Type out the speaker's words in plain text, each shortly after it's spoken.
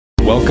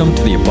Welcome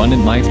to the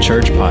Abundant Life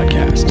Church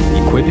podcast,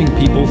 equipping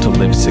people to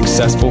live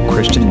successful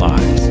Christian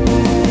lives.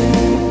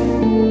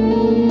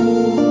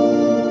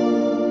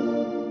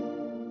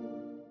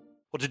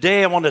 Well,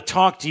 today I want to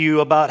talk to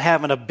you about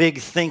having a big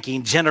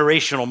thinking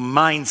generational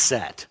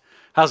mindset.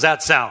 How's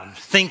that sound?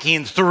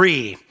 Thinking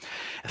three.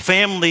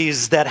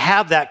 Families that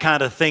have that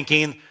kind of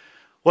thinking,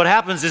 what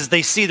happens is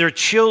they see their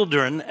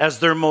children as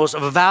their most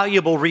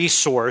valuable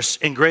resource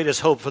and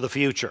greatest hope for the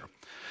future.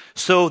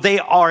 So they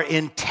are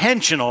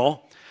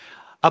intentional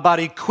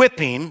about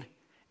equipping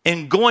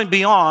and going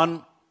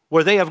beyond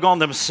where they have gone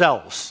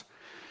themselves.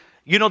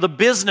 You know, the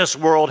business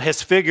world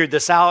has figured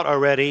this out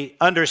already,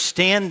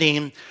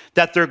 understanding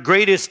that their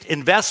greatest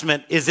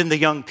investment is in the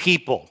young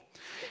people.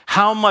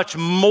 How much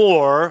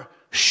more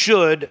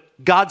should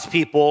God's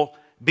people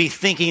be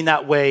thinking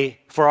that way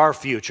for our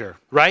future,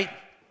 right?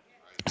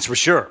 That's for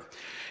sure.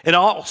 It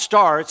all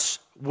starts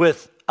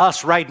with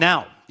us right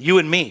now, you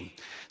and me.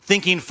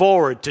 Thinking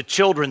forward to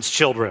children's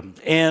children,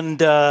 and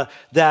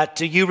that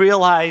you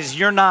realize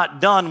you're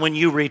not done when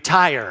you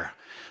retire.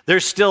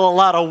 There's still a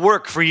lot of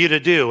work for you to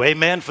do.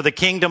 Amen. For the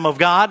kingdom of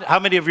God. How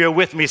many of you are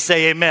with me?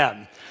 Say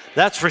amen.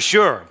 That's for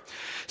sure.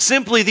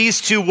 Simply these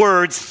two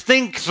words,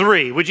 think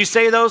three. Would you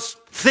say those?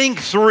 Think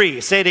three.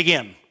 Say it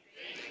again.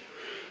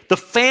 The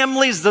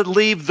families that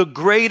leave the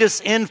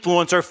greatest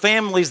influence are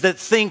families that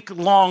think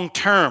long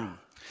term.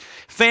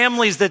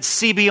 Families that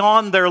see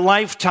beyond their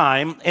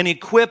lifetime and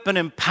equip and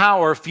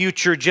empower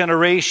future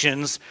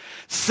generations.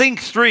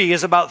 Think three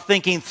is about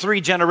thinking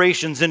 3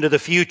 generations into the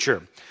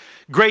future.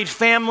 Great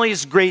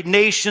families, great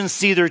nations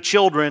see their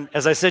children,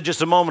 as I said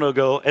just a moment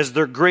ago, as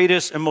their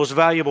greatest and most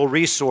valuable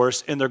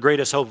resource and their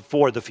greatest hope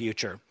for the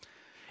future.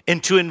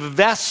 And to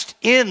invest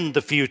in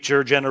the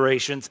future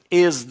generations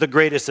is the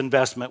greatest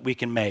investment we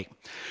can make.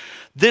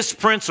 This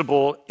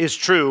principle is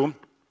true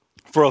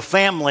for a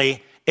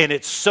family, and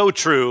it's so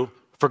true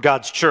for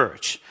God's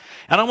church.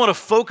 And I want to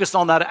focus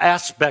on that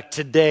aspect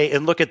today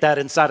and look at that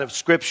inside of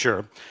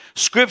Scripture.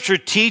 Scripture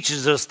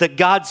teaches us that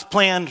God's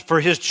plan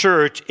for His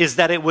church is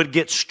that it would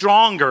get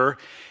stronger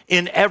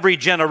in every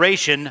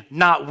generation,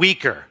 not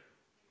weaker,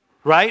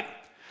 right?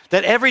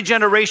 That every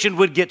generation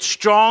would get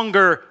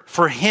stronger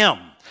for Him,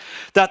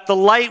 that the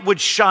light would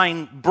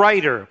shine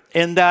brighter,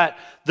 and that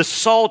the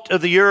salt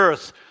of the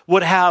earth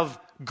would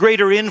have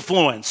greater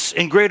influence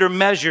and greater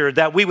measure,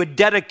 that we would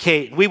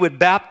dedicate, we would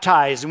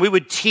baptize, and we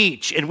would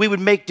teach, and we would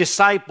make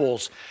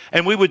disciples,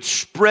 and we would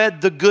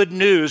spread the good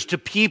news to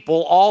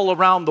people all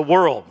around the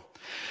world.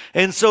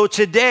 And so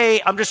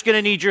today, I'm just going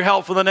to need your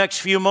help for the next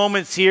few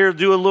moments here,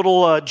 do a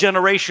little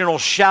generational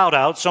shout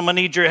out. So I'm going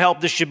to need your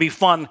help. This should be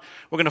fun.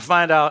 We're going to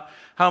find out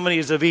how many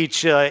is of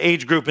each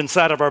age group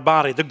inside of our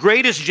body. The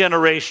greatest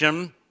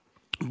generation,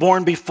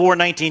 born before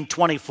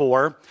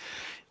 1924,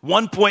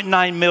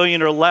 1.9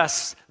 million or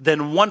less than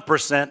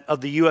 1%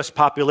 of the U.S.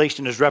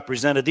 population is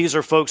represented. These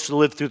are folks who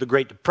lived through the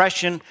Great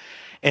Depression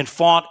and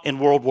fought in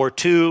World War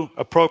II,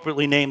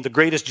 appropriately named The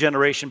Greatest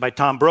Generation by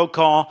Tom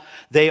Brokaw.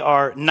 They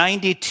are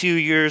 92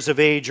 years of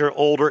age or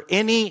older.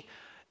 Any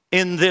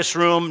in this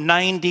room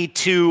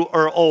 92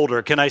 or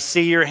older? Can I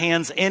see your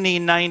hands? Any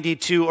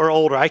 92 or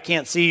older? I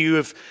can't see you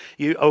if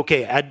you,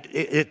 okay.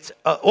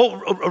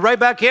 Right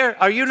back here.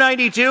 Are you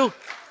 92?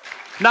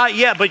 Not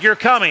yet, but you're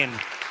coming,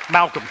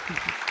 Malcolm.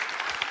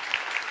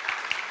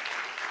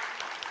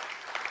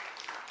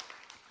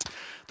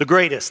 The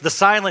greatest, the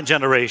silent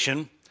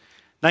generation,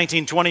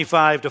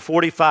 1925 to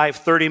 45,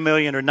 30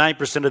 million or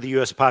 9% of the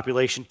U.S.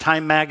 population.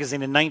 Time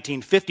magazine in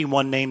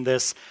 1951 named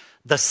this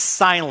the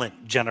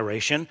silent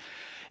generation.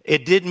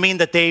 It didn't mean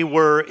that they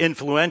were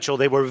influential.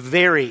 They were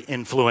very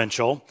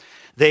influential.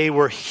 They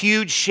were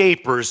huge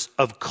shapers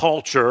of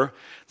culture,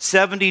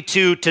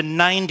 72 to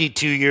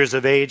 92 years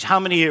of age. How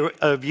many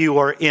of you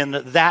are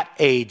in that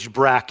age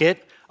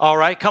bracket? All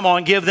right, come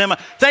on, give them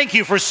thank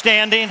you for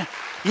standing.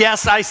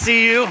 Yes, I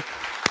see you.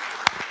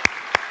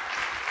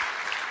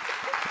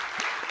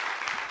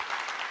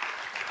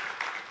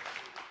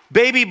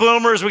 Baby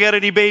boomers, we got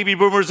any baby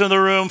boomers in the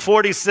room?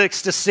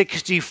 46 to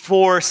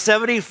 64,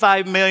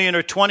 75 million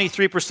or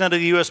 23% of the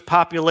U.S.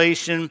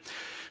 population.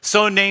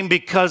 So named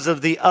because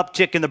of the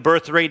uptick in the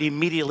birth rate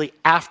immediately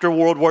after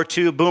World War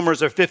II.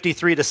 Boomers are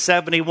 53 to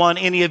 71.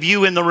 Any of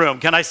you in the room?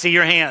 Can I see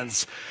your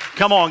hands?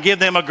 Come on, give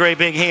them a great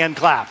big hand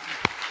clap.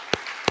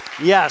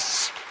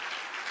 Yes.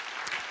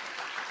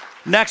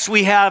 Next,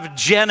 we have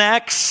Gen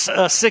X,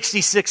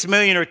 66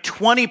 million or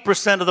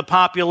 20% of the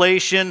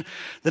population.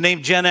 The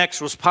name Gen X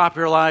was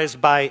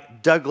popularized by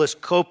Douglas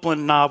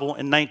Copeland novel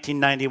in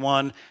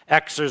 1991.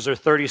 Xers are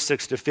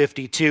 36 to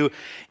 52.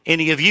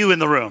 Any of you in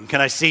the room? Can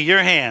I see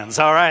your hands?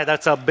 All right,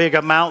 that's a big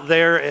amount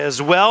there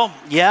as well.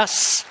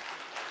 Yes.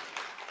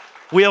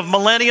 We have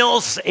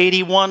millennials,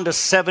 81 to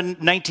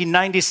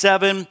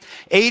 1997.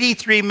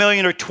 83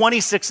 million or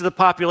 26% of the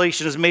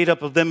population is made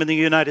up of them in the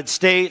United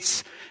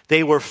States.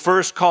 They were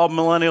first called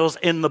millennials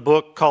in the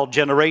book called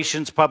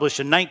Generations, published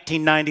in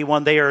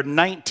 1991. They are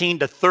 19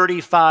 to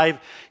 35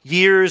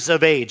 years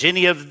of age.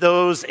 Any of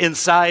those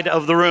inside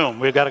of the room?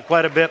 We've got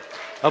quite a bit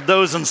of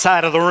those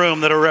inside of the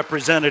room that are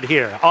represented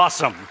here.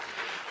 Awesome.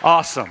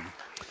 Awesome.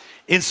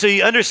 And so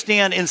you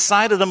understand,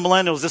 inside of the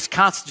millennials, this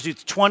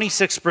constitutes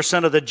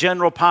 26% of the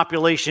general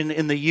population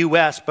in the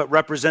U.S., but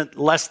represent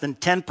less than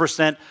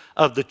 10%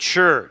 of the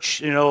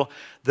church,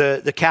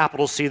 the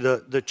capital C,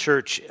 the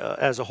church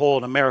as a whole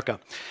in America.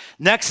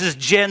 Next is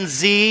Gen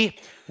Z,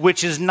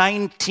 which is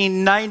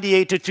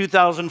 1998 to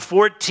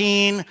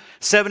 2014,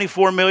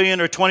 74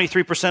 million or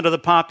 23% of the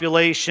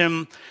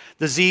population.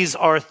 The Zs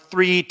are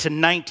 3 to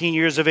 19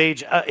 years of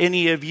age.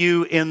 Any of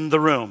you in the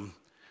room?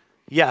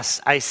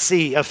 Yes, I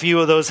see a few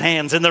of those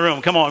hands in the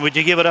room. Come on, would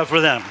you give it up for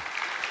them?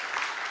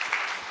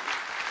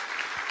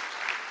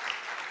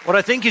 What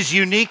I think is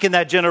unique in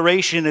that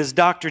generation is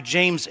Dr.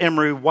 James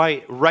Emery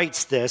White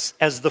writes this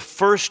as the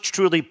first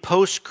truly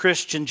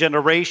post-Christian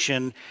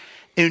generation,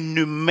 and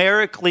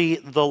numerically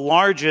the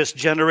largest.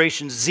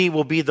 Generation Z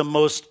will be the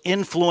most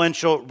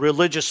influential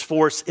religious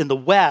force in the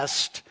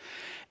West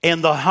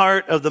and the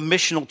heart of the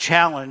missional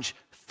challenge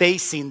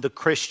facing the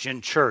Christian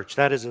church.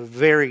 That is a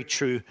very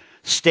true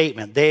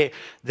statement.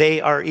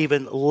 They are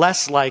even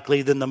less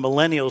likely than the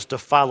millennials to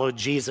follow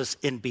Jesus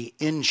and be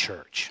in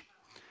church.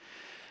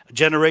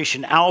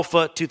 Generation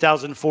Alpha,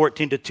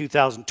 2014 to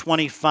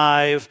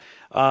 2025.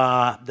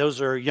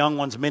 Those are young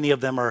ones. Many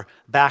of them are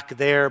back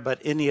there, but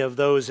any of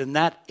those in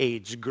that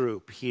age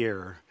group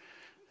here,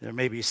 there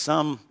may be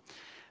some,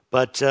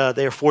 but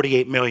they're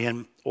 48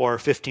 million or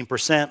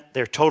 15%.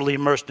 They're totally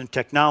immersed in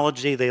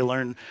technology. They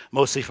learn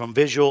mostly from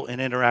visual and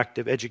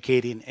interactive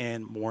educating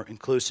and more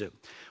inclusive.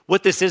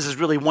 What this is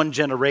really one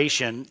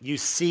generation. You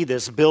see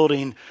this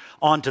building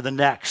onto the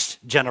next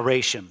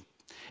generation.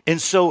 And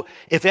so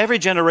if every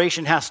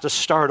generation has to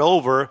start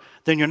over,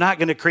 then you're not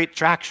going to create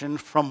traction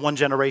from one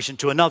generation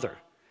to another.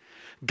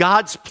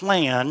 God's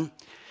plan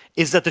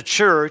is that the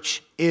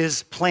church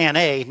is plan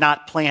A,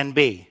 not plan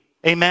B.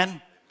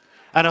 Amen?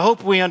 And I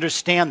hope we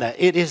understand that.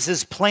 It is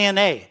his plan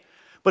A.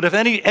 But if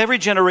every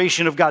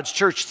generation of God's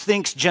church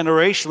thinks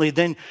generationally,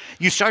 then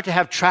you start to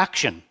have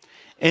traction.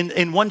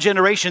 And one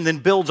generation then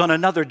builds on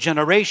another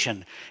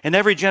generation. And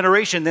every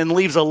generation then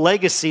leaves a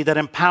legacy that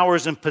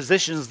empowers and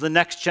positions the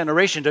next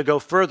generation to go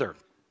further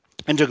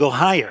and to go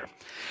higher.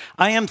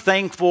 I am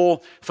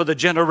thankful for the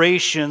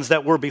generations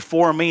that were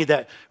before me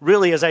that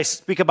really, as I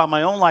speak about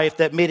my own life,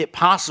 that made it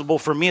possible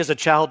for me as a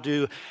child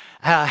to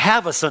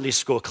have a Sunday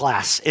school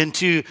class and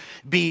to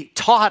be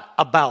taught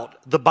about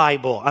the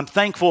Bible. I'm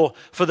thankful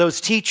for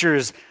those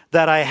teachers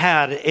that I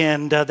had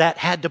and that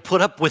had to put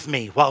up with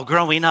me while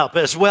growing up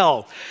as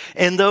well.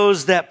 And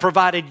those that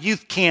provided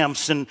youth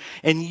camps and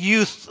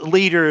youth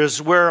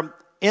leaders, where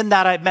in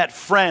that I met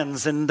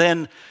friends, and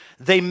then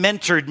they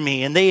mentored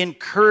me and they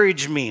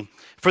encouraged me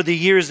for the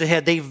years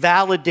ahead. They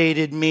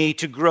validated me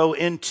to grow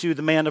into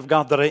the man of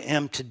God that I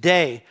am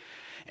today.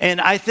 And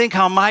I think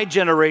how my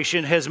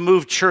generation has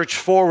moved church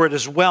forward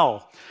as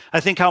well. I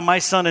think how my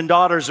son and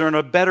daughters are in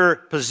a better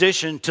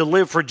position to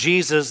live for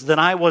Jesus than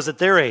I was at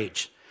their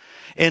age.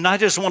 And I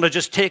just want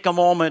to take a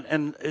moment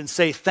and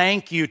say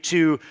thank you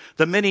to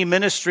the many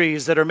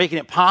ministries that are making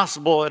it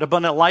possible at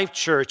Abundant Life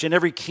Church and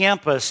every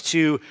campus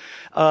to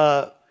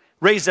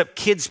raise up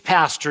kids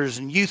pastors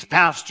and youth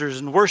pastors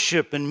and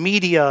worship and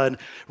media and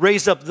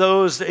raise up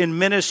those in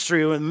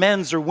ministry, or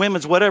men's or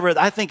women's, whatever.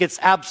 I think it's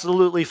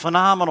absolutely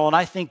phenomenal, and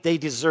I think they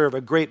deserve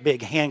a great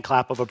big hand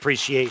clap of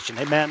appreciation.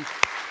 Amen?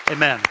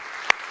 Amen.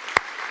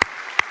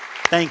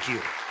 Thank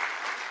you.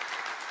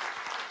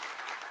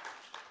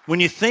 When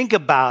you think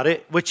about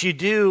it, what you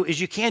do is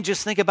you can't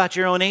just think about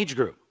your own age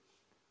group.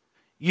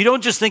 You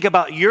don't just think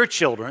about your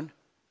children,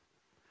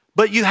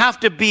 but you have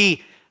to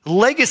be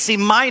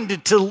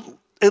legacy-minded to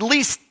at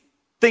least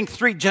think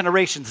 3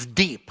 generations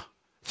deep.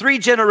 3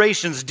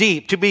 generations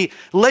deep. To be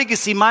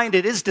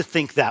legacy-minded is to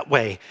think that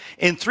way.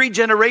 And 3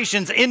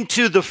 generations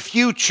into the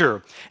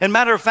future. And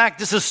matter of fact,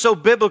 this is so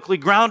biblically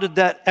grounded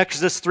that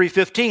Exodus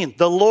 3:15,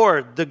 the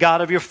Lord, the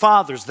God of your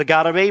fathers, the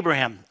God of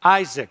Abraham,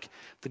 Isaac,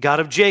 the God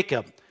of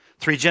Jacob,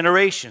 3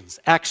 generations.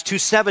 Acts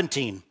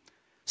 2:17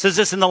 says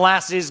this: in the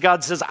last days,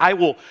 God says, I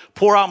will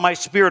pour out my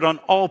spirit on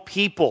all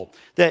people,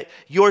 that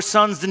your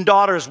sons and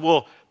daughters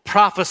will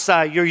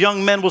prophesy, your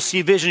young men will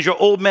see visions, your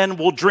old men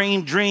will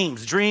dream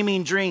dreams,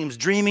 dreaming dreams.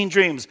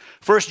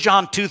 1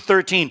 John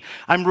 2:13,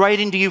 I'm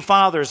writing to you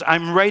fathers,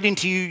 I'm writing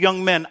to you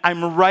young men,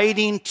 I'm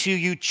writing to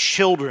you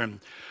children.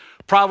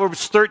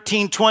 Proverbs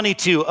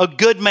 13:22, a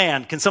good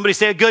man, can somebody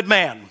say a good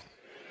man?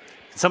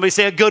 Can somebody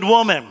say a good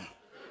woman?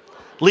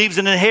 Leaves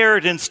an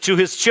inheritance to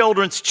his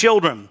children's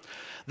children.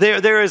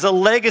 There is a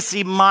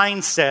legacy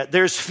mindset.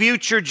 There's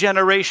future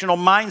generational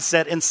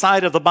mindset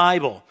inside of the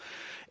Bible.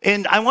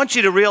 And I want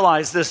you to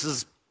realize this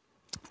is,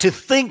 to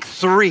think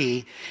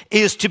 3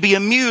 is to be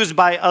amused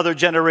by other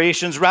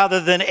generations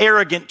rather than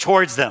arrogant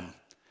towards them.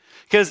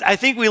 Because I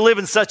think we live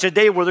in such a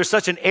day where there's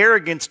such an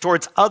arrogance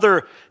towards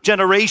other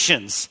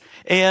generations.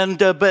 And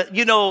but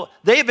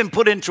they have been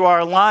put into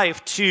our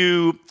life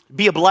to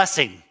be a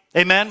blessing.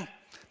 Amen?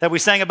 That we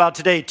sang about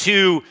today,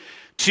 to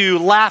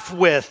laugh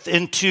with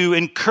and to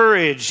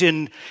encourage,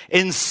 and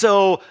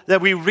so that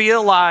we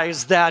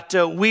realize that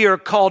we are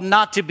called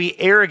not to be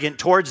arrogant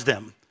towards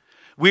them.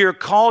 We are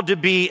called to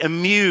be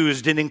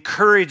amused and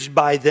encouraged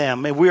by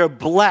them, and we are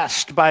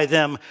blessed by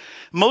them.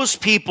 Most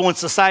people in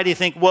society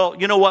think, well,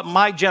 you know what?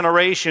 My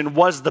generation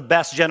was the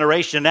best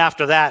generation, and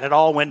after that, it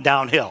all went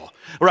downhill,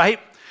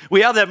 right?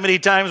 We have that many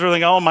times where we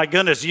think, oh my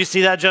goodness, you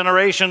see that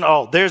generation?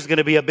 Oh, there's going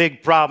to be a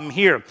big problem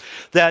here.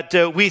 That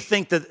we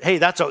think that, hey,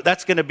 that's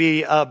going to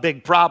be a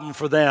big problem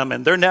for them,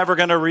 and they're never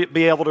going to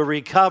be able to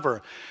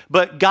recover.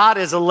 But God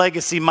is a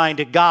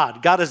legacy-minded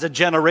God. God is a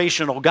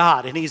generational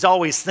God, and he's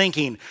always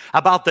thinking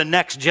about the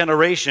next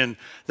generation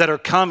that are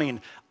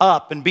coming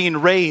up and being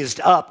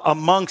raised up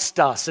amongst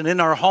us and in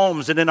our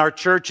homes and in our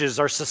churches,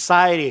 our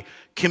society,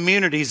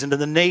 communities, and in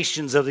the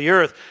nations of the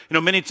earth. You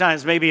know, many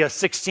times maybe a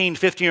 16,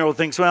 15-year-old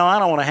thinks, well, I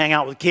don't want to hang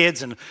out with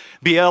kids and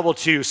be able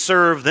to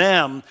serve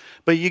them.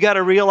 But you got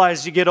to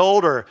realize you get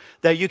older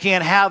that you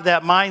can't have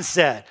that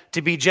mindset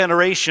to be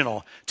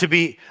generational, to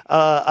be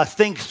a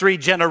Think 3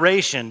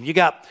 generation. You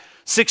got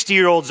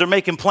 60-year-olds, they're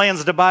making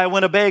plans to buy a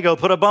Winnebago,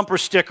 put a bumper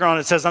sticker on it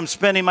that says, I'm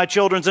spending my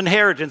children's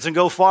inheritance and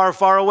go far,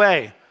 far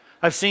away.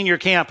 I've seen your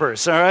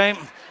campers, all right?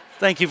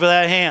 Thank you for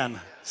that hand.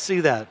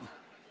 See that.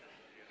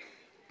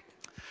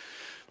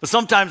 But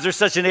sometimes there's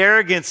such an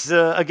arrogance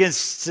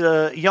against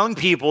young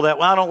people that,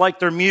 well, I don't like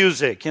their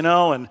music, you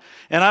know, and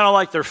I don't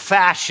like their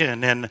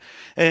fashion.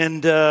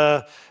 And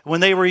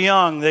when they were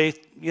young,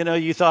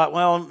 you thought,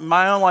 well,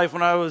 my own life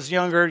when I was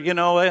younger, you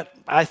know,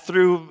 I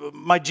threw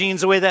my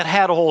jeans away that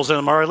had holes in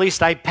them, or at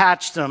least I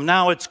patched them.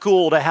 Now it's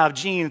cool to have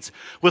jeans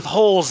with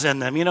holes in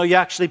them. You know, you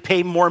actually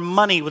pay more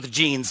money with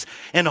jeans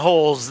and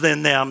holes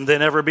than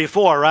ever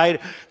before,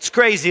 right? It's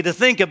crazy to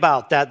think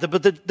about that.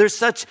 But there's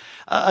such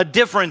a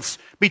difference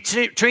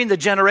between the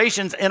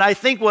generations, and I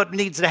think what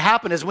needs to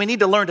happen is we need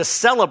to learn to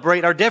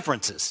celebrate our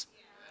differences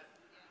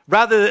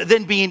rather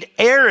than being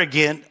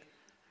arrogant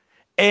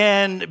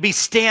and be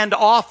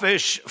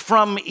standoffish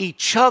from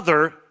each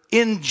other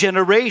in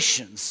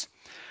generations.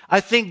 I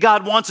think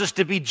God wants us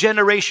to be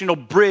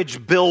generational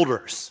bridge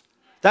builders.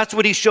 That's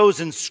what he shows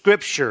in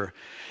Scripture.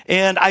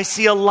 And I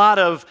see a lot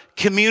of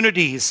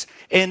communities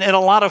and a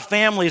lot of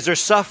families are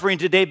suffering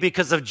today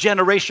because of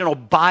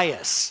generational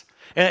bias.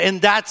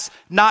 And that's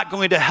not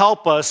going to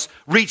help us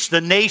reach the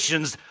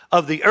nations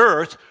of the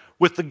earth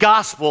with the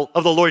gospel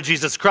of the Lord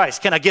Jesus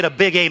Christ. Can I get a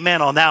big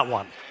amen on that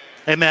one?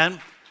 Amen.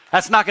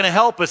 That's not going to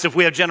help us if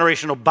we have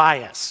generational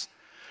bias.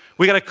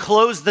 We got to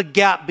close the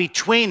gap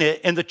between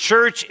it, and the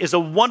church is a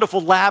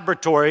wonderful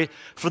laboratory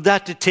for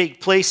that to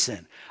take place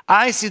in.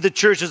 I see the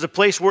church as a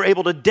place we're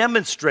able to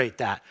demonstrate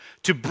that,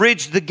 to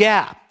bridge the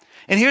gap.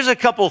 And here's a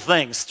couple of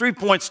things, 3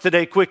 points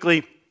today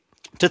quickly.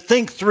 To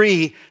think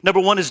 3,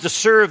 number 1 is to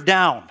serve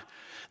down.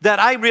 That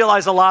I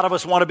realize a lot of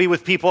us want to be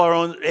with people our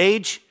own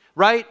age,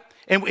 right?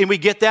 And we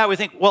get that. We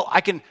think, well, I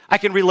can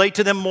relate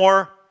to them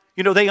more.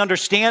 You know, they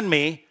understand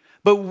me.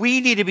 But we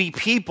need to be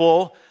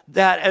people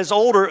that as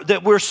older,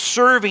 that we're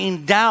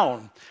serving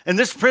down. And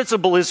this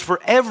principle is for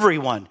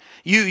everyone.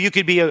 You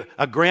could be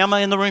a grandma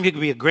in the room, you could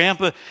be a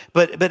grandpa,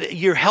 but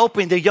you're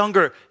helping the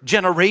younger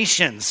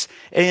generations.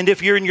 And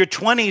if you're in your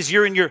 20s,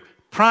 you're in your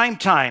prime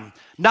time,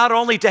 not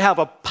only to have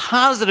a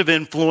positive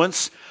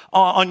influence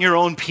on your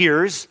own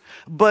peers,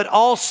 but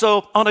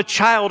also on a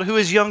child who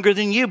is younger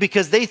than you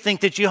because they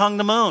think that you hung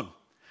the moon.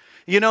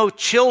 You know,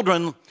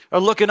 children are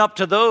looking up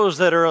to those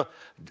that are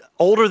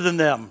older than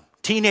them.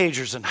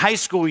 Teenagers in high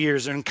school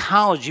years or in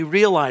college, you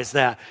realize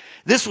that.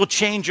 This will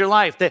change your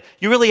life. That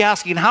you're really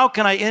asking, how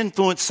can I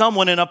influence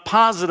someone in a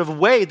positive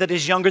way that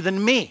is younger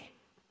than me?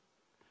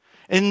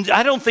 And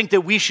I don't think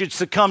that we should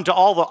succumb to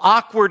all the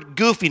awkward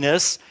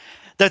goofiness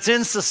that's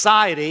in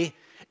society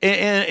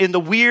and the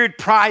weird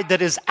pride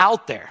that is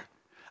out there.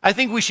 I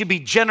think we should be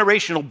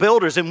generational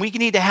builders, and we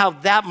need to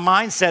have that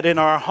mindset in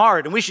our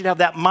heart, and we should have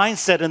that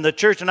mindset in the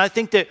church. And I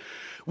think that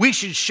we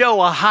should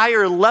show a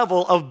higher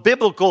level of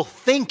biblical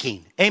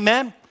thinking.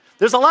 Amen?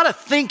 There's a lot of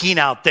thinking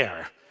out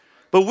there,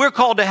 but we're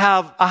called to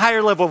have a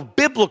higher level of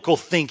biblical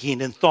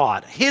thinking and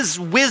thought, his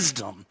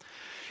wisdom,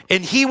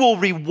 and he will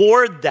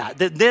reward that.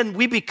 That then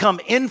we become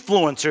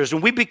influencers,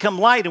 and we become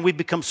light, and we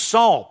become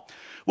salt.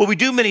 What we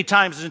do many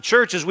times in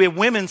churches, we have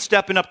women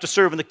stepping up to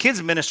serve in the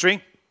kids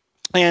ministry,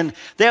 and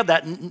they have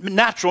that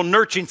natural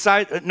nurturing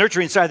side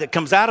that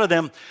comes out of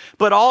them.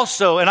 But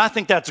also, and I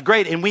think that's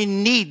great, and we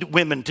need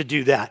women to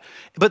do that.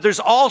 But there's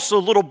also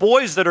little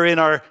boys that are in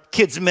our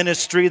kids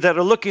ministry that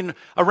are looking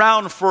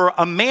around for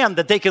a man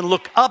that they can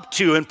look up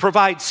to and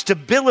provide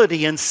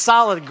stability and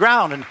solid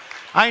ground. And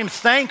I am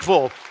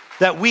thankful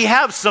that we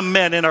have some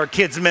men in our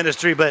kids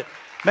ministry. But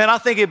man, I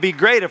think it'd be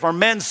great if our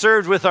men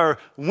served with our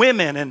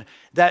women, and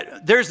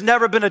that there's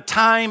never been a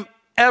time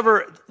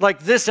ever like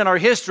this in our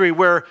history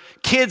where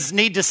kids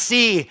need to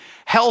see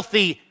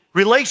healthy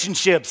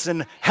relationships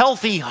and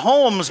healthy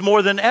homes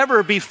more than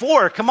ever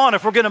before. Come on,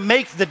 if we're going to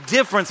make the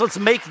difference, let's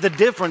make the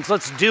difference.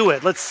 Let's do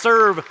it. Let's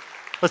serve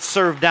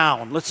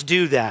down. Let's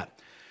do that.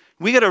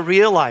 We got to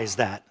realize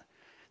that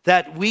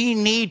we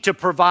need to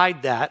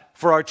provide that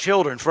for our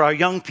children, for our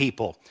young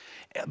people.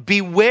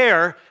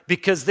 Beware,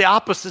 because the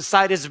opposite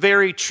side is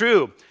very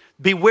true.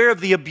 Beware of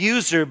the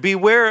abuser.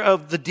 Beware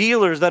of the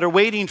dealers that are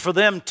waiting for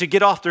them to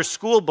get off their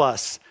school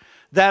bus.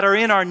 that are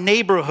in our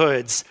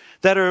neighborhoods,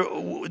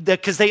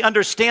 because they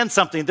understand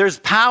something. There's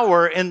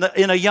power in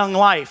a young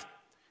life,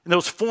 in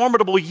those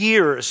formidable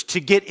years, to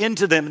get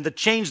into them and to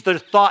change their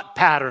thought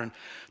pattern,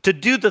 to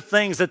do the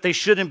things that they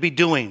shouldn't be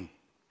doing.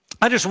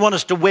 I just want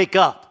us to wake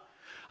up.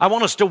 I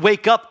want us to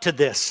wake up to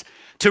this,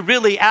 to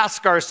really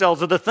ask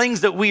ourselves, are the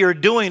things that we are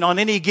doing on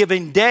any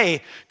given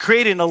day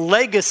creating a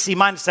legacy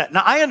mindset?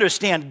 Now, I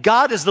understand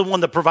God is the one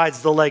that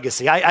provides the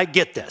legacy. I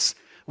get this.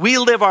 We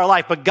live our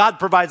life, but God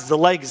provides the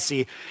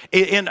legacy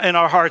in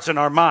our hearts and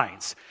our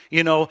minds.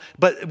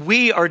 But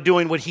we are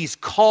doing what he's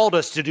called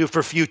us to do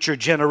for future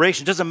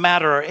generations. Doesn't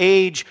matter our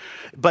age,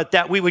 but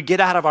that we would get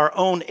out of our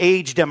own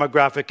age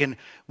demographic and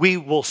we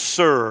will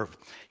serve.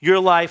 Your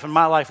life and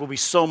my life will be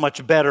so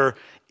much better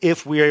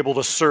if we are able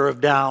to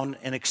serve down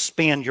and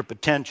expand your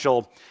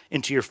potential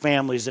into your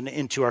families and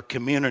into our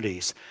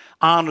communities.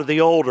 Honor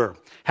the older.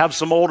 Have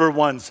some older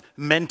ones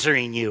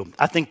mentoring you.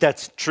 I think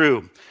that's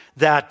true,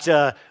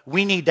 that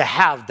we need to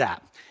have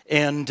that.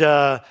 And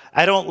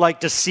I don't like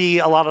to see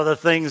a lot of the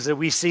things that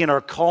we see in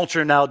our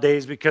culture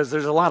nowadays, because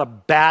there's a lot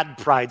of bad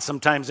pride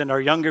sometimes in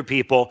our younger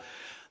people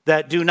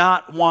that do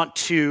not want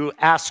to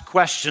ask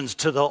questions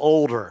to the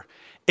older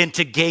and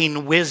to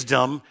gain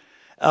wisdom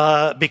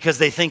because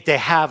they think they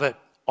have it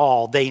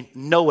all. They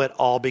know it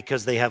all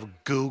because they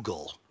have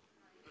Google,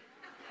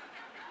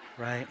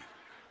 right?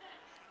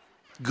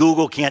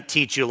 Google can't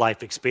teach you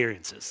life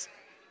experiences,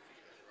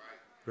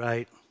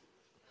 right?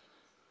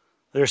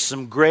 There's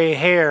some gray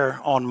hair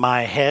on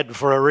my head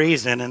for a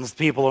reason, and it's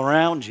people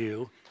around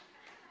you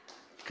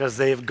because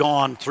they've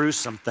gone through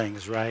some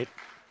things, right?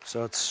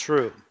 So it's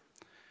true.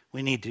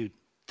 We need to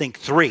think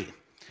three.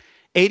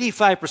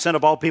 85%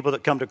 of all people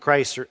that come to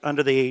Christ are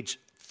under the age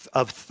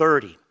of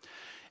 30.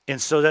 And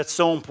so that's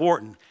so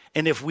important.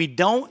 And if we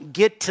don't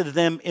get to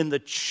them in the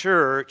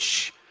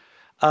church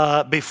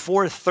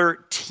before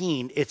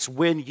 13, it's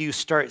when you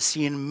start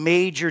seeing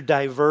major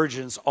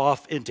divergence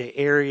off into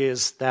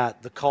areas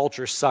that the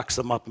culture sucks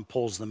them up and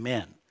pulls them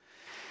in.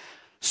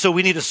 So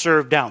we need to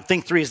serve down.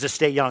 Thing three is to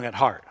stay young at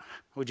heart.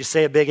 Would you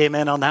say a big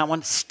amen on that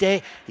one?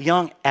 Stay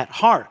young at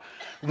heart.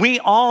 We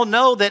all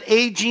know that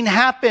aging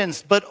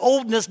happens, but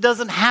oldness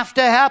doesn't have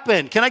to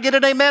happen. Can I get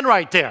an amen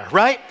right there,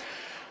 right?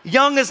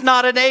 Young is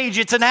not an age,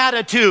 it's an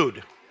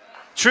attitude.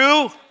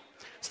 True?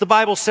 As the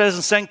Bible says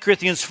in 2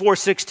 Corinthians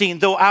 4:16,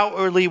 though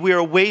outwardly we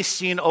are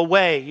wasting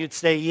away. You'd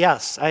say,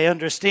 yes, I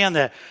understand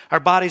that. Our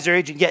bodies are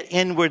aging, yet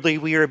inwardly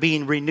we are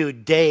being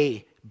renewed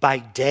day by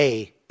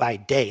day by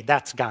day.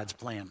 That's God's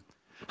plan.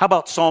 How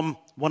about Psalm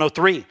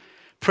 103?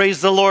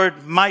 Praise the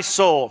Lord, my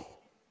soul.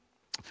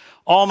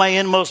 All my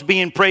inmost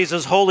being, praise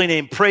his holy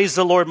name. Praise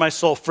the Lord, my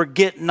soul.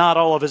 Forget not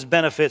all of his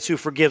benefits, who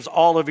forgives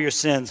all of your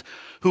sins,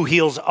 who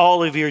heals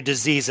all of your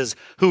diseases,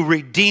 who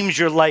redeems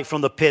your life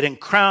from the pit and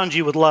crowns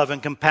you with love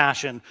and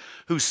compassion,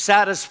 who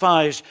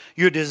satisfies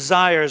your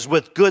desires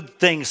with good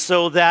things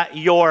so that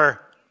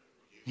your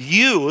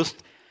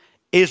youth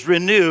is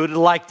renewed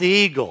like the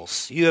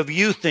eagles. You have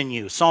youth in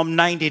you. Psalm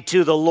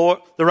 92,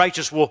 the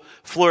righteous will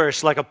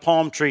flourish like a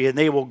palm tree, and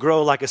they will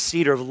grow like a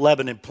cedar of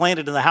Lebanon.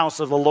 Planted in the house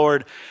of the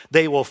Lord,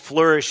 they will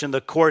flourish in the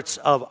courts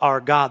of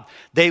our God.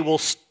 They will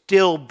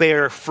still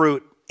bear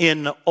fruit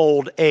in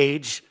old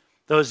age.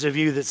 Those of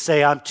you that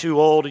say, I'm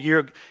too old,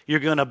 you're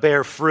going to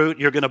bear fruit.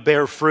 You're going to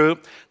bear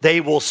fruit.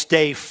 They will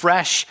stay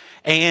fresh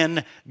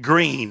and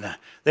green.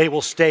 They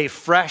will stay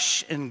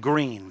fresh and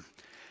green.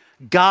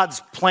 God's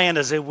plan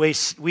is that we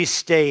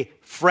stay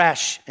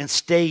fresh and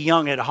stay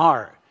young at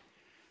heart.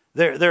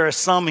 There are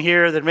some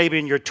here that maybe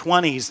in your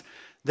 20s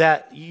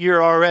that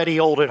you're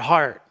already old at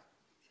heart.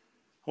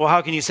 Well,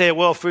 how can you say it?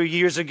 Well, a few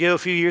years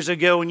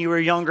ago when you were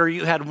younger,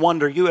 you had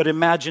wonder, you had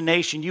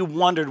imagination, you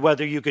wondered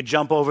whether you could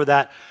jump over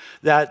that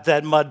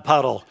mud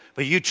puddle.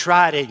 But you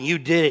tried it and you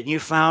did it and you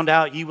found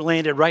out you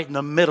landed right in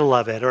the middle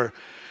of it.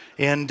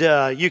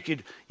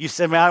 You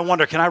said, man, I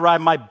wonder, can I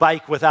ride my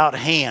bike without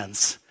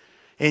hands?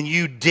 And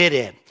you did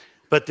it.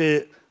 But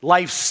the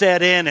life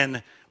set in,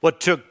 and what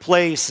took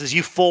place is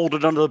you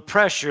folded under the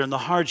pressure and the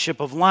hardship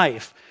of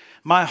life.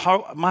 My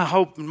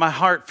hope and my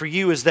heart for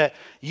you is that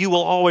you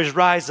will always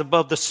rise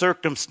above the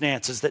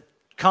circumstances that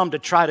come to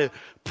try to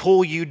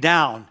pull you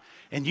down.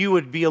 And you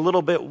would be a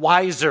little bit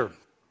wiser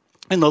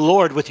in the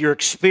Lord with your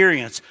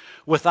experience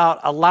without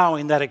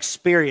allowing that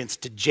experience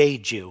to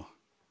jade you.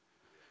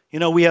 You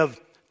know, we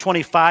have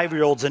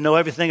 25-year-olds that know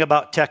everything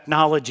about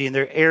technology, and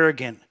they're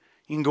arrogant.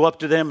 You can go up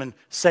to them and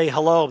say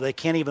hello. They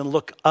can't even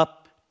look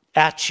up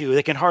at you.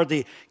 They can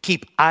hardly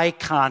keep eye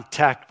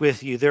contact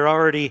with you. They're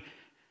already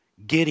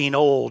getting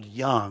old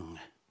young.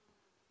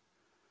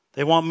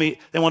 They want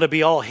to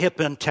be all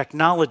hip in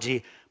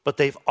technology, but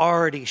they've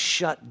already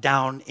shut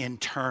down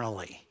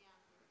internally.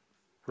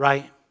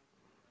 Right?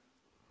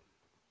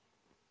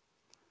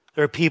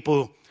 There are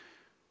people,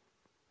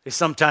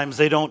 sometimes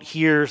they don't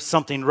hear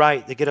something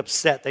right. They get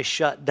upset. They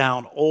shut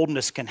down.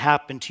 Oldness can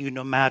happen to you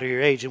no matter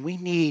your age. And we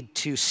need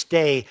to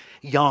stay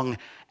young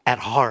at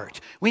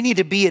heart. We need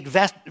to be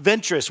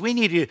adventurous. We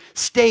need to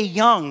stay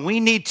young. We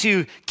need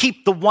to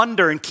keep the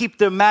wonder and keep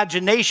the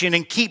imagination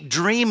and keep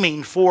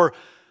dreaming for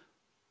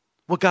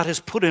what God has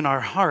put in our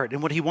heart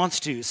and what he wants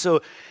to.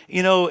 So,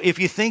 if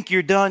you think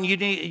you're done,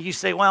 you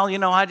say, well,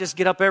 I just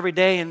get up every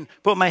day and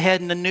put my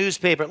head in the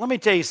newspaper. Let me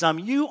tell you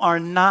something. You are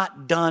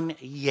not done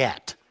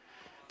yet.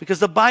 Because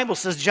the Bible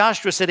says,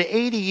 Joshua said, at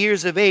 80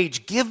 years of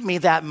age, give me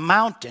that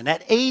mountain.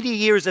 At 80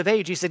 years of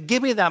age, he said,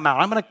 give me that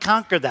mountain. I'm going to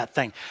conquer that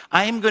thing.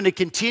 I am going to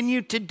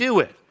continue to do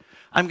it.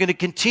 I'm going to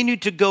continue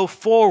to go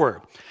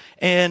forward.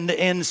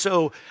 And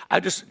so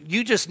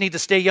you just need to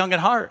stay young at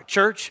heart,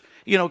 church.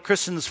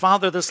 Kristen's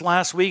father this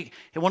last week,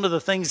 one of the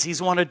things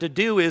he's wanted to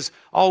do is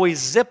always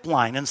zip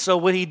line. And so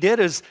what he did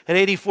is, at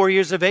 84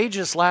 years of age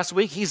this last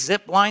week, he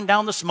zip lined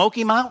down the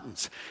Smoky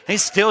Mountains.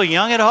 He's still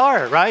young at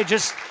heart, right?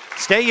 Just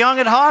stay young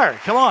at heart.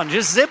 Come on,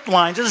 just zip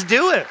line, just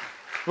do it,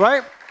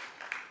 right?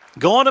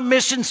 Go on a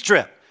mission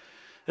trip.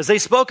 As they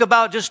spoke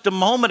about just a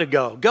moment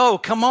ago,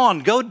 come on,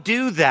 go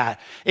do that.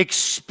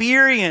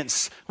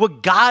 Experience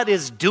what God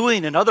is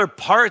doing in other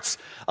parts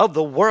of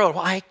the world.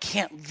 Well, I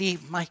can't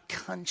leave my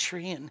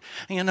country,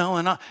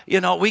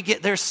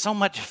 there's so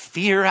much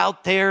fear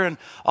out there and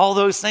all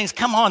those things.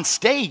 Come on,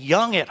 stay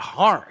young at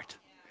heart.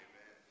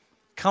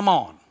 Come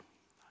on.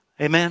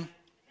 Amen.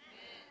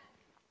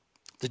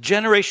 The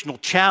generational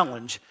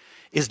challenge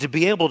is to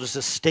be able to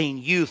sustain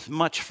youth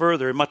much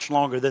further and much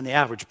longer than the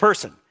average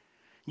person.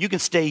 You can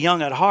stay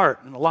young at heart,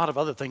 and a lot of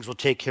other things will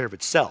take care of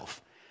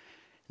itself.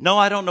 No,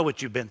 I don't know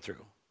what you've been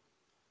through.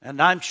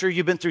 And I'm sure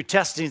you've been through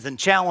testings and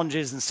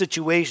challenges and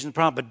situations,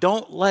 but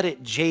don't let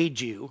it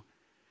jade you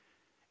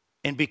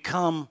and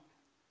become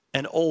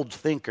an old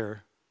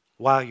thinker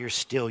while you're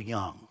still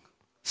young.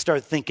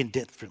 Start thinking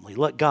differently.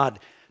 Let God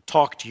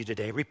talk to you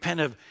today.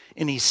 Repent of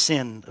any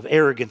sin of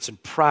arrogance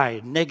and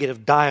pride,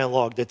 negative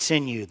dialogue that's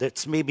in you,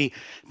 that's maybe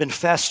been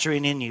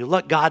festering in you.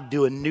 Let God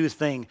do a new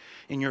thing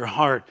in your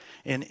heart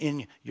and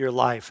in your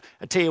life.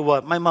 I tell you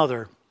what, my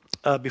mother,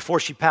 before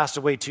she passed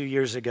away 2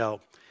 years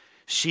ago,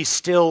 she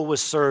still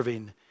was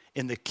serving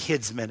in the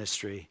kids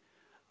ministry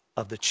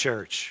of the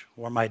church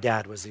where my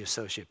dad was the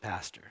associate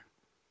pastor.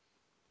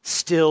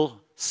 Still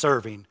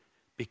serving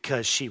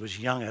because she was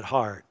young at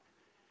heart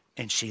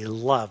and she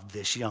loved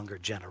this younger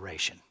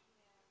generation.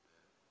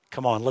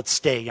 Come on, let's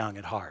stay young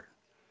at heart.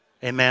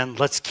 Amen.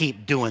 Let's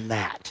keep doing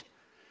that.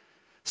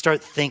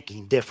 Start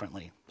thinking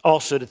differently.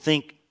 Also, to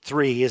think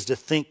 3 is to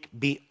think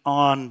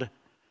beyond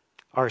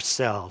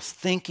ourselves.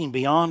 Thinking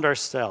beyond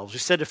ourselves. We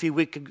said a few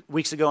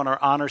weeks ago in our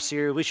honor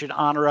series, we should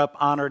honor up,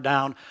 honor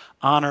down,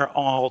 honor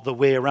all the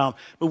way around.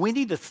 But we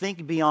need to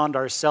think beyond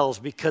ourselves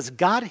because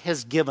God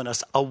has given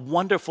us a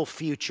wonderful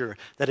future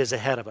that is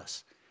ahead of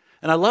us.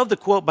 And I love the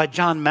quote by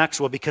John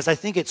Maxwell because I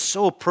think it's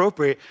so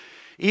appropriate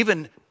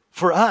even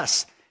for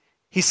us.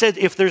 He said,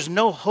 if there's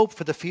no hope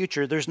for the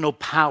future, there's no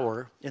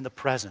power in the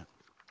present.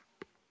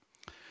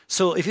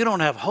 So if you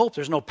don't have hope,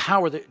 there's no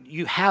power that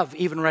you have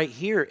even right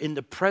here in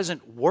the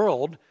present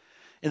world,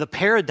 in the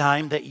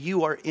paradigm that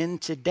you are in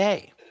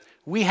today.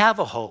 We have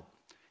a hope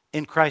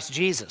in Christ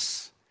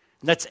Jesus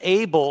that's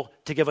able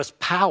to give us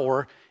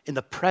power in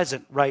the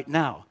present right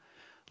now.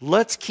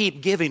 Let's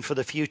keep giving for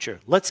the future.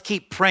 Let's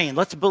keep praying.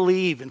 Let's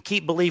believe and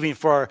keep believing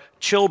for our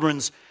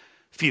children's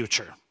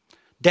future.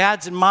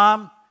 Dads and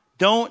mom,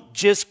 don't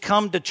just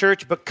come to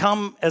church, but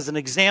come as an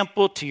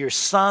example to your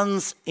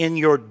sons and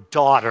your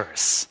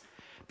daughters,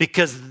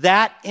 because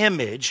that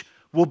image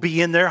will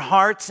be in their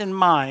hearts and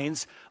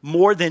minds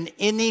more than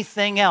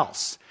anything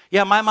else.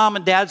 Yeah, my mom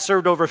and dad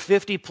served over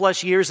 50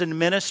 plus years in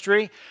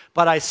ministry,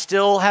 but I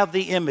still have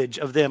the image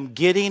of them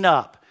getting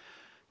up,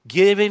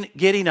 getting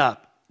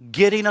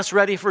us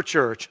ready for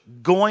church,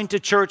 going to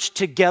church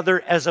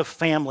together as a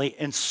family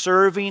and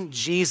serving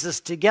Jesus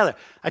together.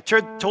 I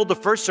told the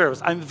first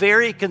service, I'm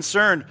very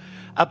concerned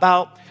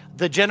about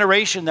the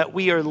generation that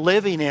we are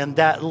living in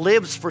that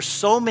lives for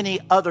so many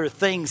other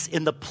things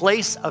in the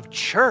place of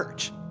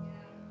church,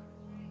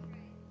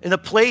 in the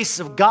place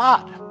of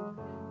God.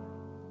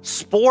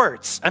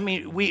 Sports. I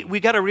mean, we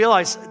got to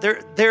realize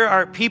there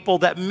are people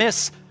that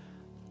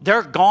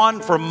they're gone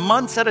for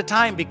months at a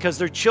time because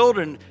their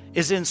children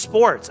is in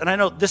sports. And I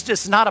know this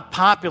is not a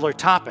popular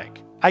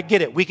topic. I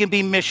get it. We can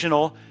be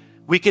missional.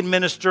 We can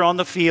minister on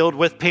the field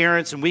with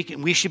parents, and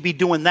we should be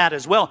doing that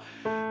as well.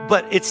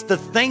 But it's the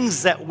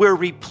things that we're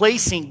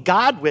replacing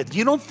God with.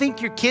 You don't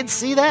think your kids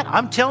see that?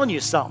 I'm telling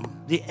you something.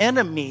 The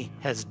enemy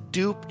has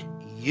duped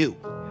you.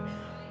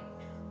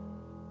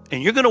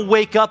 And you're going to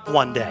wake up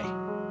one day.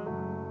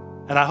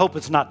 And I hope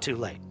it's not too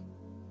late.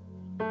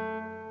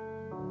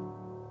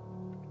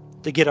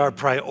 To get our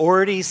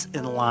priorities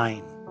in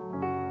line.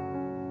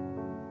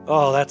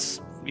 Oh,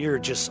 you're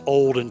just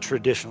old and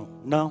traditional.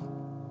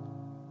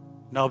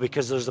 No,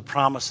 because there's the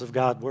promise of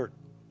God's word.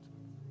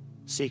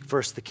 Seek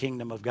first the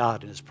kingdom of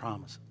God and his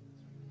promise.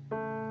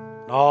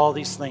 And all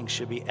these things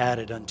should be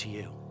added unto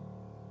you.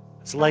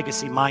 It's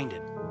legacy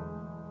minded.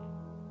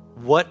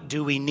 What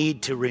do we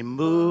need to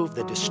remove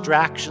the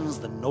distractions,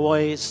 the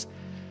noise,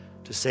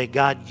 to say,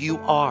 God, you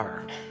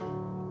are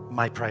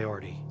my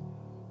priority.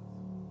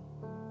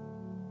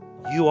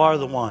 You are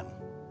the one.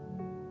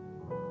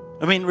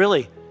 I mean,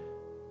 really,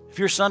 if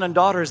your son and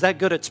daughter is that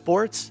good at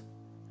sports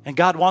and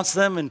God wants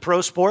them in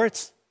pro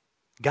sports,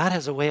 God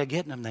has a way of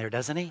getting them there,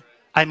 doesn't he?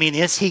 I mean,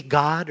 is he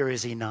God or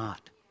is he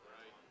not?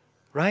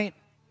 Right?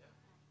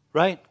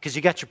 Right? Because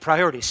you got your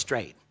priorities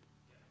straight.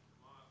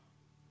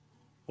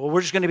 Well,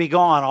 we're just going to be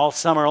gone all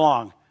summer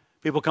long.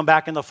 People come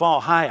back in the fall.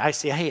 Hi, I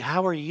say, hey,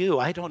 how are you?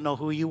 I don't know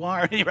who you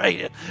are.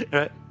 Right?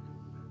 Right?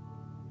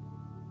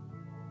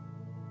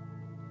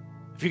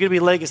 If you're going to be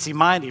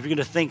legacy-minded, if you're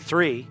going to think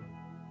three,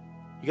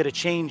 you got to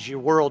change your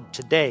world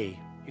today.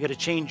 You got to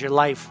change your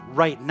life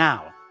right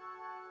now.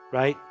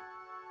 Right?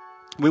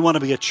 We want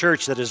to be a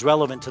church that is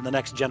relevant to the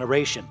next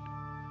generation.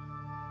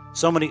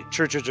 So many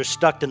churches are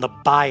stuck in the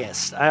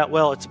bias.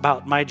 Well, it's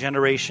about my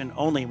generation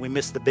only. We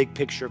miss the big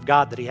picture of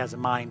God that he has in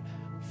mind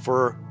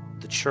for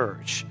the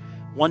church.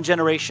 One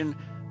generation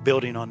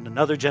building on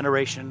another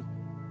generation,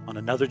 on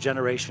another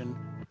generation,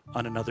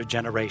 on another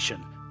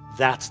generation.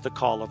 That's the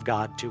call of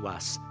God to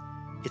us.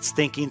 It's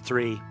thinking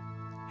three.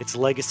 It's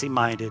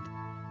legacy-minded.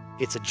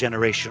 It's a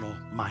generational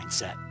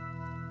mindset.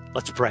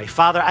 Let's pray.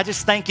 Father, I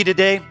just thank you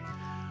today.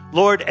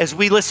 Lord, as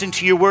we listen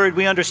to your word,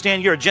 we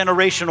understand you're a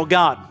generational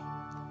God.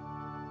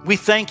 We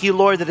thank you,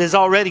 Lord, that it is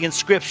already in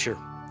Scripture.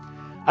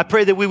 I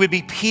pray that we would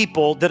be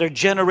people that are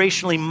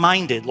generationally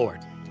minded, Lord.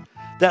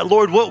 That,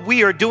 Lord, what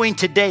we are doing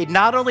today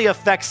not only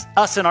affects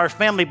us and our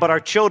family, but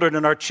our children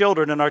and our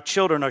children and our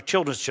children and our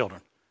children's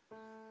children.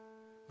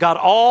 God,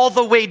 all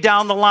the way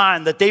down the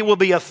line, that they will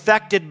be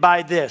affected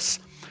by this.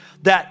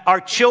 That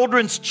our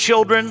children's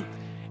children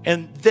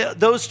and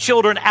those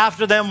children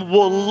after them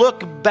will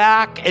look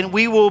back, and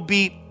we will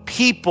be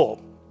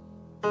people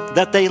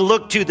that they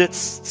look to that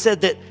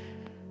said that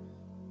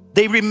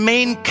they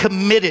remain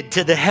committed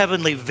to the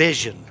heavenly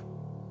vision.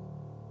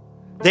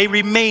 They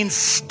remain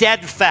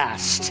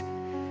steadfast,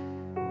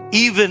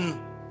 even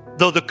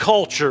though the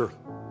culture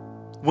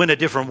went a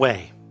different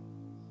way.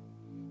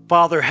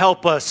 Father,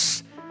 help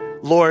us,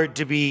 Lord,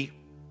 to be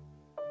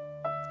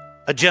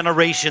a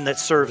generation that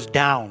serves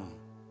down,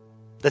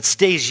 that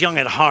stays young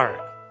at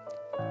heart,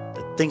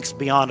 that thinks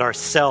beyond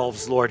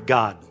ourselves, Lord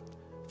God,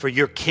 for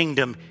your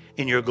kingdom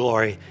and your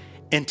glory.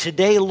 And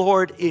today,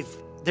 Lord, if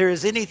there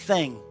is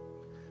anything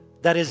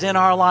that is in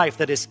our life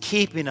that is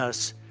keeping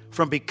us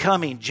from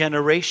becoming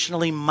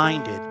generationally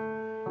minded,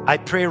 I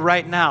pray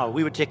right now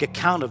we would take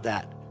account of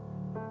that,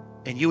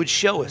 and you would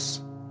show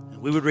us,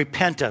 and we would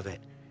repent of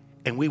it,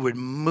 and we would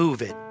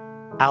move it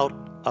out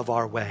of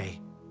our way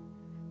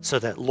so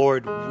that,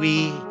 Lord,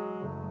 we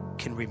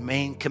can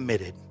remain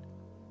committed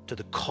to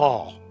the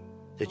call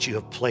that you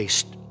have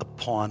placed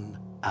upon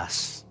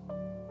us.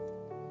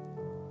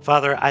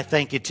 Father, I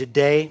thank you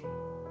today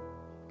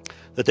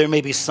that there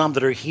may be some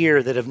that are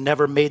here that have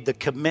never made the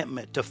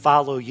commitment to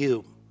follow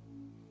you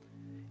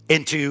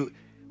and to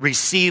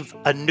receive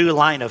a new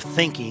line of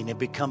thinking and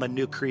become a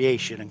new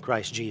creation in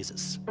Christ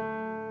Jesus.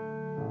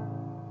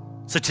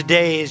 So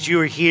today, as you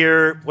are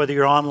here, whether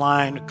you're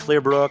online,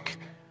 Clearbrook,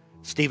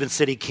 Stevens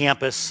City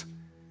campus,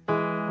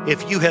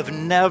 if you have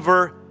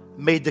never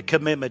made the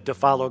commitment to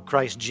follow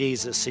Christ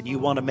Jesus and you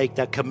want to make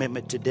that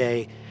commitment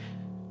today,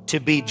 to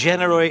be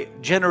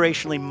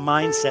generationally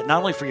mindset, not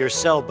only for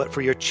yourself, but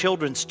for your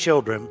children's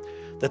children,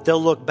 that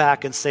they'll look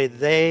back and say,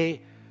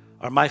 they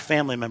are my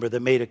family member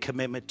that made a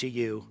commitment to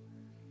you.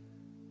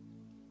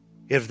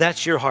 If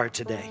that's your heart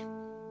today,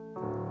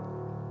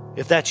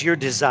 if that's your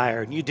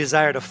desire, and you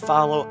desire to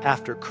follow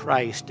after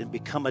Christ and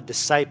become a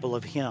disciple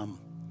of him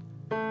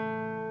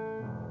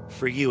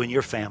for you and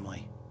your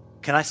family,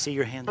 can I see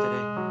your hand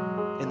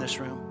today in this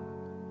room?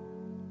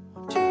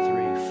 1, 2,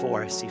 3,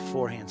 4. I see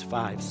 4 hands.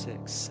 5,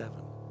 6, 7.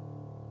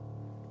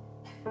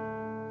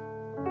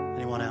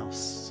 Anyone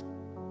else?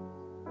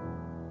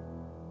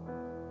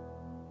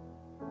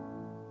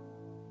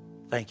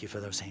 Thank you for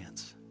those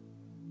hands.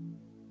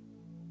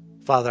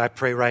 Father, I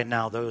pray right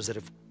now those that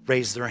have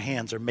raised their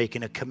hands are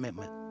making a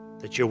commitment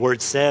that your word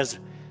says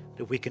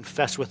that we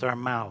confess with our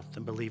mouth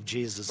and believe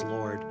Jesus is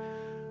Lord.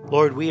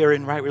 Lord, we are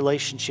in right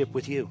relationship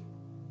with you.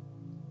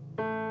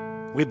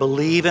 We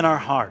believe in our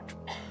heart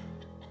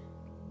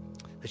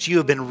that you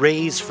have been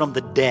raised from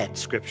the dead,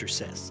 Scripture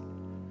says.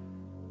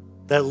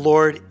 That,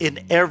 Lord,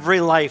 in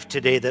every life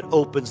today that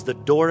opens the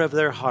door of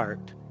their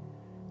heart,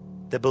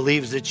 that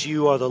believes that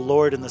you are the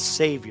Lord and the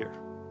Savior,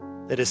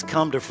 that has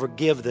come to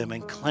forgive them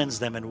and cleanse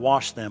them and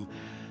wash them,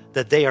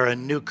 that they are a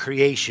new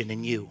creation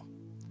in you.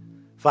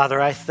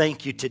 Father, I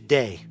thank you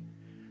today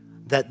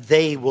that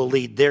they will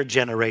lead their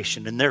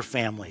generation and their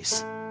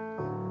families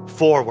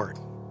forward.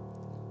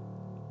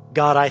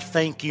 God, I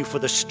thank you for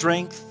the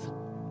strength.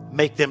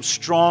 Make them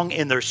strong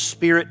in their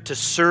spirit to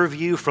serve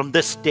you from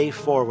this day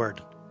forward.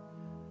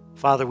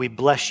 Father, we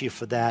bless you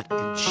for that.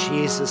 In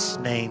Jesus'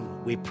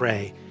 name we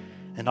pray.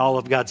 And all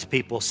of God's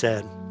people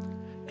said,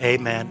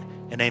 amen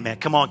and amen.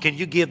 Come on, can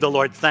you give the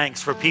Lord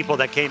thanks for people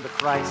that came to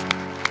Christ?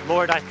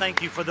 Lord, I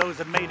thank you for those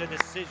that made a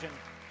decision.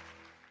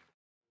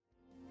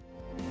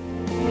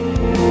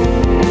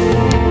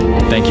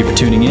 Thank you for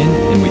tuning in,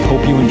 and we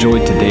hope you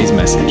enjoyed today's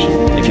message.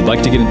 If you'd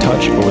like to get in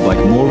touch or would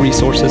like more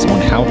resources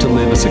on how to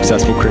live a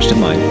successful Christian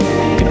life,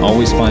 you can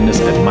always find us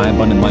at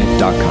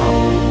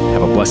myabundantlife.com.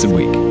 Have a blessed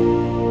week.